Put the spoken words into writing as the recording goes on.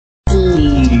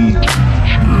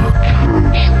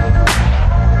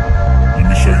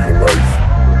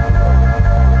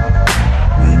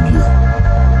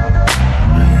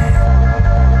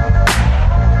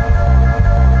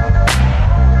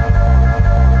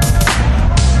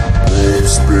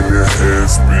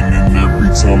spinning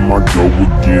every time I go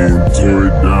again. Tear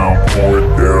it down, pour it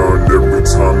down, every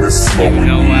time it's slowing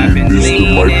in. This the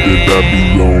life that I be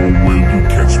on when you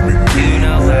catch me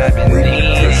leaning. When you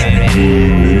catch me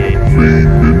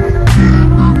leaning.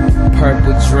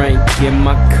 Purple drink in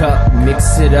my cup,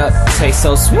 mix it up, taste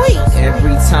so sweet.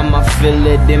 Every time I feel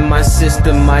it in my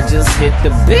system, I just hit the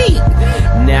beat.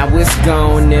 Now it's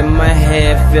gone in my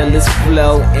head, feel it's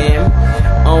floating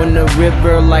on the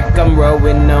river like I'm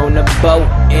rowing on a boat.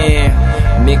 And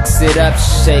mix it up,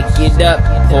 shake it up,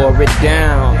 pour it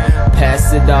down,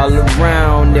 pass it all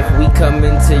around. If we come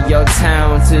into your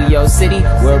town, to your city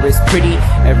where it's pretty,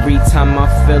 every time I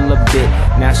feel a bit.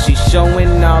 Now she's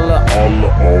showing all the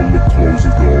clothes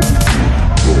and all the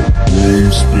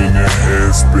room spinning,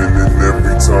 head spinning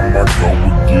every time I go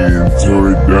again. Tear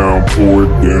it down, pour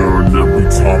it down, every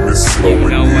time it's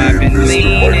slowing in. This the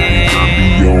life that I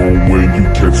be on when you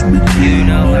catch me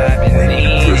leaning. When you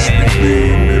catch me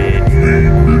leaning.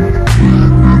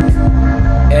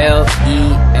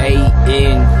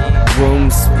 L.E.A.N, room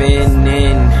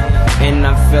spinning, and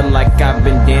I feel like I've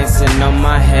been dancing on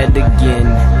my head again.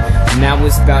 Now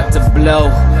it's about to blow,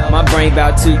 my brain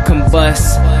about to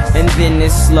combust, and then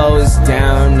it slows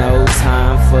down, no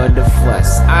time for the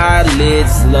fuss.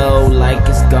 Eyelids low like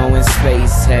it's going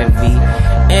space heavy,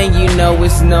 and you know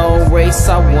it's no race,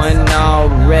 I won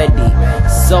already.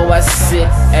 So I sit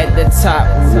at the top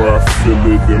where I feel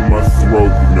it in my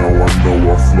throat. Now I know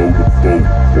I float a boat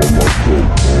while I go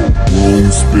home. Room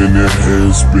spinning,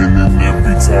 head spinning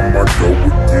every time I go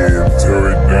again. Tear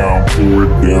it down, pour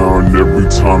it down, every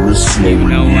time it's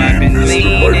slowing in. This the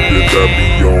life that I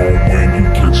be on when you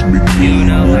catch me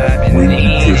leaning. When you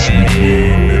catch me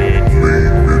leaning.